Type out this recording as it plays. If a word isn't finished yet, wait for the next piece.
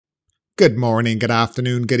Good morning, good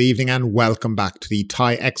afternoon, good evening, and welcome back to the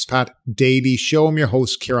Thai Expat Daily Show. I'm your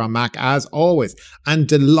host, Kieran Mack, as always, and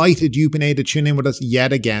delighted you've been able to tune in with us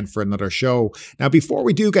yet again for another show. Now, before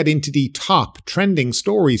we do get into the top trending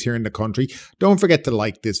stories here in the country, don't forget to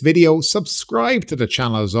like this video, subscribe to the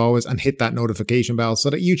channel as always, and hit that notification bell so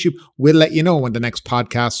that YouTube will let you know when the next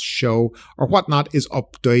podcast, show, or whatnot is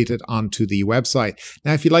updated onto the website.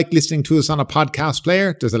 Now, if you like listening to us on a podcast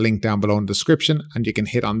player, there's a link down below in the description, and you can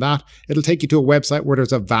hit on that. It'll take you to a website where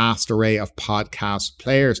there's a vast array of podcast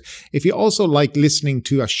players. If you also like listening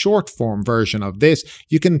to a short form version of this,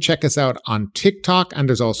 you can check us out on TikTok, and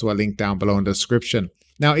there's also a link down below in the description.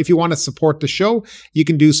 Now, if you want to support the show, you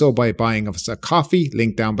can do so by buying us a coffee,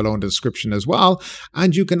 link down below in the description as well.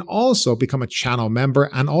 And you can also become a channel member,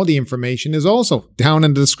 and all the information is also down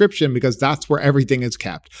in the description because that's where everything is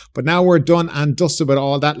kept. But now we're done and dusted with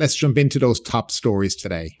all that. Let's jump into those top stories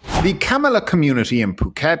today. The Kamala community in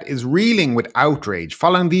Phuket is reeling with outrage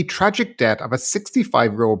following the tragic death of a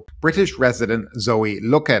 65-year-old British resident, Zoe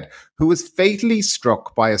Luckett, who was fatally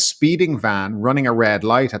struck by a speeding van running a red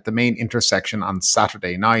light at the main intersection on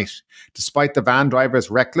Saturday night. Despite the van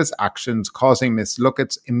driver's reckless actions causing Miss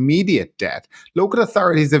Luckett's immediate death, local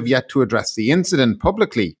authorities have yet to address the incident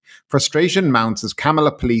publicly. Frustration mounts as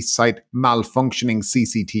Kamala police cite malfunctioning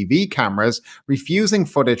CCTV cameras, refusing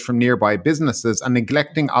footage from nearby businesses, and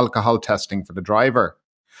neglecting alcohol testing for the driver.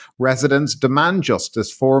 Residents demand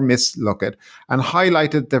justice for Miss Luckett and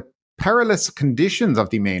highlighted the perilous conditions of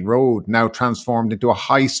the main road, now transformed into a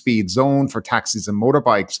high-speed zone for taxis and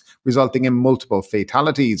motorbikes, resulting in multiple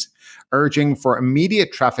fatalities. Urging for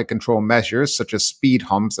immediate traffic control measures such as speed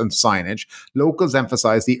humps and signage, locals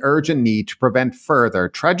emphasize the urgent need to prevent further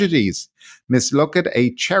tragedies. Miss Luckett,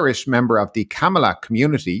 a cherished member of the Kamala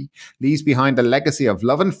community, leaves behind a legacy of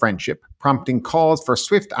love and friendship, prompting calls for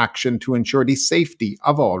swift action to ensure the safety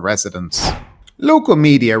of all residents. Local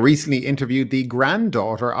media recently interviewed the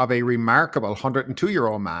granddaughter of a remarkable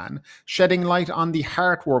 102-year-old man, shedding light on the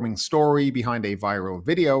heartwarming story behind a viral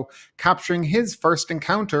video capturing his first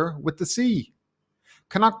encounter with the sea.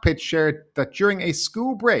 Kanokpit shared that during a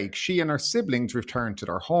school break, she and her siblings returned to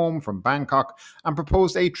their home from Bangkok and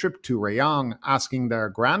proposed a trip to Rayong, asking their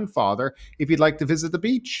grandfather if he'd like to visit the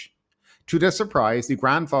beach. To their surprise, the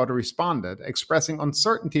grandfather responded, expressing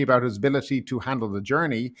uncertainty about his ability to handle the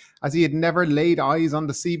journey, as he had never laid eyes on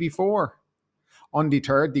the sea before.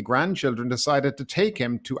 Undeterred, the grandchildren decided to take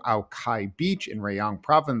him to Ao Kai Beach in Rayong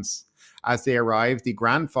province. As they arrived, the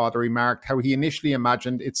grandfather remarked how he initially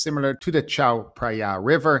imagined it similar to the Chao Phraya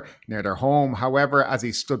River near their home. However, as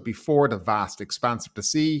he stood before the vast expanse of the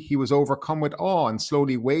sea, he was overcome with awe and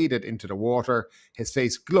slowly waded into the water, his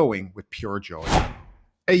face glowing with pure joy.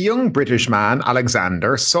 A young British man,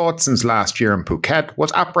 Alexander, sought since last year in Phuket,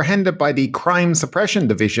 was apprehended by the Crime Suppression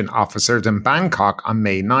Division officers in Bangkok on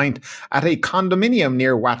May 9th at a condominium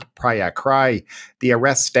near Wat Phaya Krai. The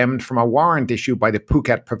arrest stemmed from a warrant issued by the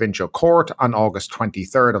Phuket Provincial Court on August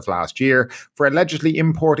 23rd of last year for allegedly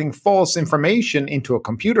importing false information into a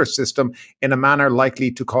computer system in a manner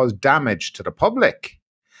likely to cause damage to the public.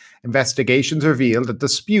 Investigations revealed a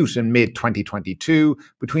dispute in mid-2022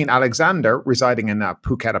 between Alexander, residing in a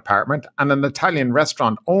Phuket apartment, and an Italian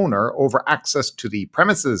restaurant owner over access to the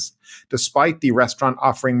premises. Despite the restaurant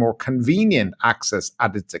offering more convenient access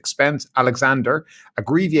at its expense, Alexander,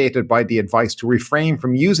 aggrieved by the advice to refrain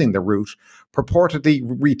from using the route, purportedly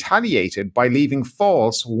retaliated by leaving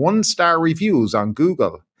false one-star reviews on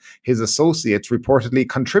Google. His associates reportedly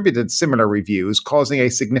contributed similar reviews, causing a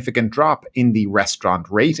significant drop in the restaurant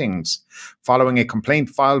ratings. Following a complaint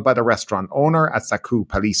filed by the restaurant owner at Sakoo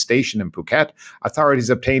Police Station in Phuket, authorities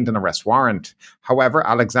obtained an arrest warrant. However,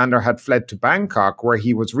 Alexander had fled to Bangkok, where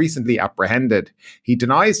he was recently apprehended. He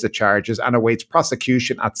denies the charges and awaits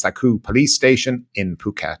prosecution at Sakoo Police Station in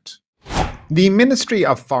Phuket. The Ministry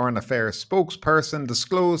of Foreign Affairs spokesperson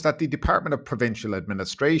disclosed that the Department of Provincial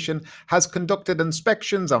Administration has conducted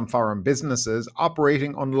inspections on foreign businesses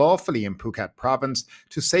operating unlawfully in Phuket province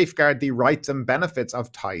to safeguard the rights and benefits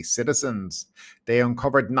of Thai citizens. They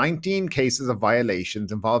uncovered 19 cases of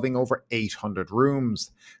violations involving over 800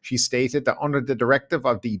 rooms. She stated that under the directive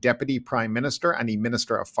of the Deputy Prime Minister and the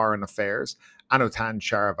Minister of Foreign Affairs, Anutin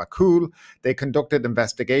Charnvirakul, they conducted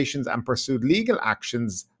investigations and pursued legal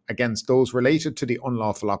actions against those related to the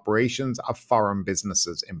unlawful operations of foreign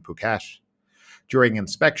businesses in Phuket. During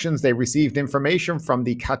inspections, they received information from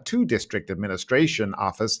the Kathu District Administration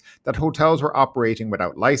Office that hotels were operating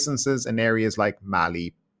without licenses in areas like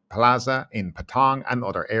Mali Plaza in Patong and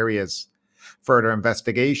other areas. Further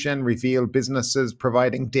investigation revealed businesses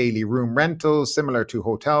providing daily room rentals similar to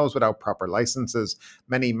hotels without proper licenses,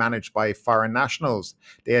 many managed by foreign nationals.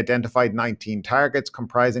 They identified 19 targets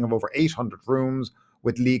comprising of over 800 rooms,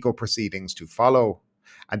 with legal proceedings to follow.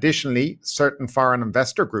 Additionally, certain foreign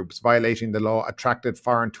investor groups violating the law attracted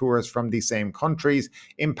foreign tourists from the same countries,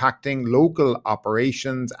 impacting local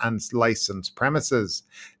operations and licensed premises.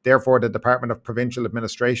 Therefore, the Department of Provincial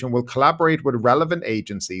Administration will collaborate with relevant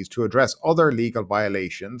agencies to address other legal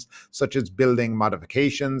violations, such as building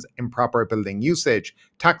modifications, improper building usage,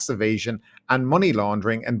 tax evasion, and money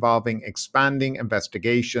laundering, involving expanding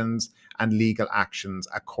investigations and legal actions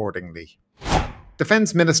accordingly.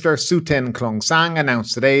 Defense Minister Sutin Klungsang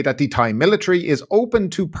announced today that the Thai military is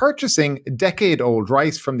open to purchasing decade-old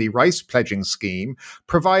rice from the rice pledging scheme,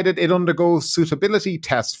 provided it undergoes suitability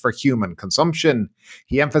tests for human consumption.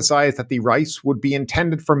 He emphasized that the rice would be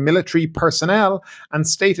intended for military personnel and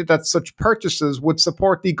stated that such purchases would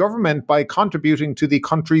support the government by contributing to the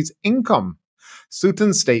country's income.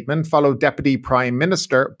 Sutin's statement followed Deputy Prime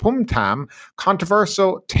Minister Phumtham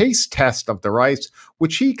controversial taste test of the rice,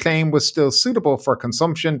 which he claimed was still suitable for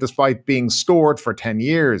consumption despite being stored for 10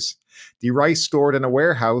 years. The rice stored in a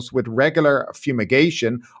warehouse with regular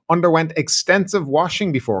fumigation underwent extensive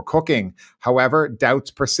washing before cooking. However,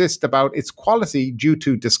 doubts persist about its quality due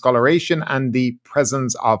to discoloration and the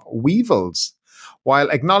presence of weevils. While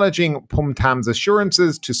acknowledging Phumtham's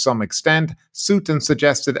assurances to some extent, Sutin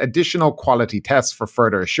suggested additional quality tests for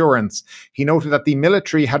further assurance. He noted that the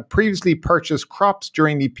military had previously purchased crops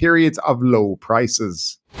during the periods of low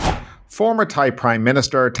prices. Former Thai Prime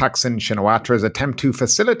Minister Thaksin Shinawatра's attempt to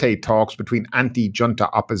facilitate talks between anti-junta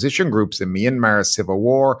opposition groups in Myanmar's civil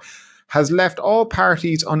war has left all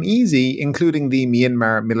parties uneasy, including the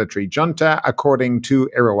Myanmar military junta, according to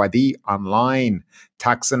Irrawaddy Online.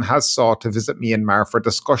 Thaksin has sought to visit Myanmar for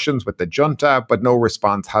discussions with the junta, but no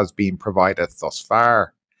response has been provided thus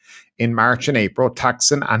far. In March and April,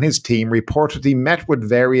 Thaksin and his team reportedly met with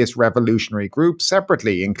various revolutionary groups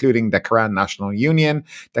separately, including the Karen National Union,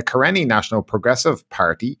 the Karenni National Progressive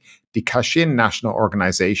Party, the Kachin National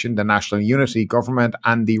Organization, the National Unity Government,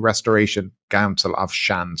 and the Restoration Council of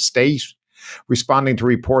Shan State. Responding to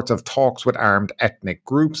reports of talks with armed ethnic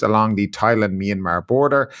groups along the Thailand-Myanmar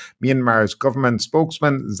border, Myanmar's government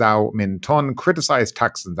spokesman Zhao Min-tun criticized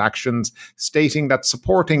Thaksin's actions, stating that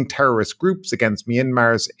supporting terrorist groups against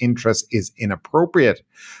Myanmar's interests is inappropriate.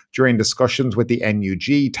 During discussions with the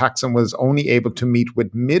NUG, Thaksin was only able to meet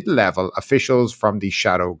with mid-level officials from the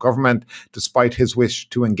shadow government, despite his wish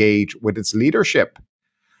to engage with its leadership.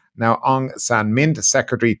 Now, Aung San Mint,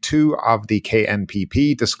 Secretary 2 of the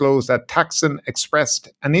KNPP, disclosed that Thaksin expressed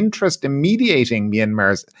an interest in mediating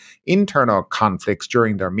Myanmar's internal conflicts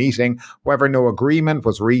during their meeting. However, no agreement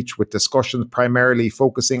was reached, with discussions primarily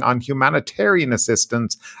focusing on humanitarian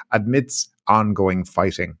assistance amidst ongoing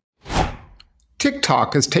fighting.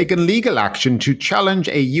 TikTok has taken legal action to challenge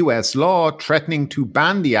a US law threatening to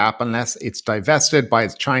ban the app unless it's divested by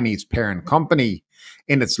its Chinese parent company.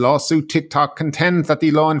 In its lawsuit, TikTok contends that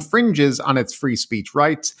the law infringes on its free speech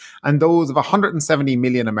rights and those of 170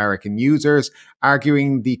 million American users,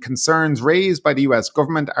 arguing the concerns raised by the US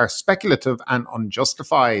government are speculative and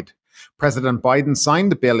unjustified. President Biden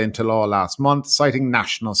signed the bill into law last month, citing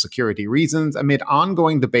national security reasons amid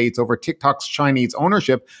ongoing debates over TikTok's Chinese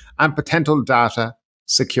ownership and potential data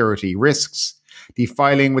security risks. The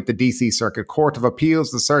filing with the DC Circuit Court of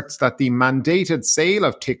Appeals asserts that the mandated sale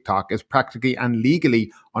of TikTok is practically and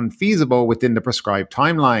legally unfeasible within the prescribed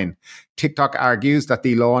timeline. TikTok argues that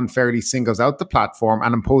the law unfairly singles out the platform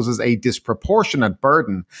and imposes a disproportionate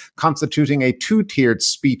burden, constituting a two-tiered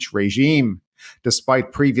speech regime.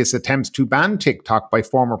 Despite previous attempts to ban TikTok by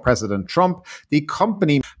former President Trump, the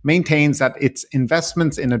company maintains that its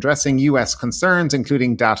investments in addressing US concerns,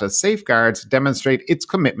 including data safeguards, demonstrate its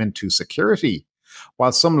commitment to security.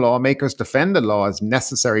 While some lawmakers defend the law as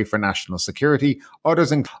necessary for national security,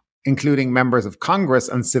 others, including members of Congress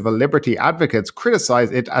and civil liberty advocates,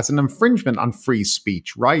 criticize it as an infringement on free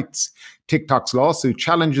speech rights. TikTok's lawsuit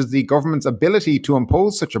challenges the government's ability to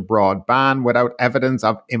impose such a broad ban without evidence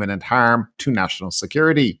of imminent harm to national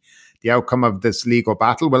security. The outcome of this legal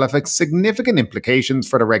battle will have significant implications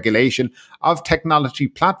for the regulation of technology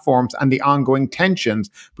platforms and the ongoing tensions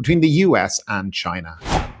between the US and China.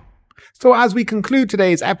 So as we conclude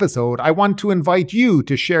today's episode, I want to invite you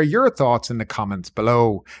to share your thoughts in the comments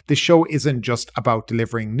below. The show isn't just about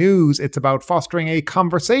delivering news, it's about fostering a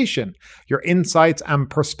conversation. Your insights and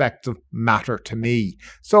perspective matter to me.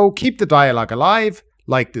 So keep the dialogue alive,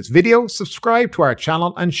 like this video, subscribe to our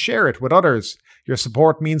channel, and share it with others. Your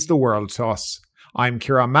support means the world to us. I'm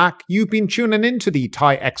Kieran Mack. You've been tuning into the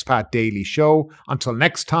Thai Expat Daily Show. Until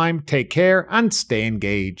next time, take care and stay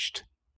engaged.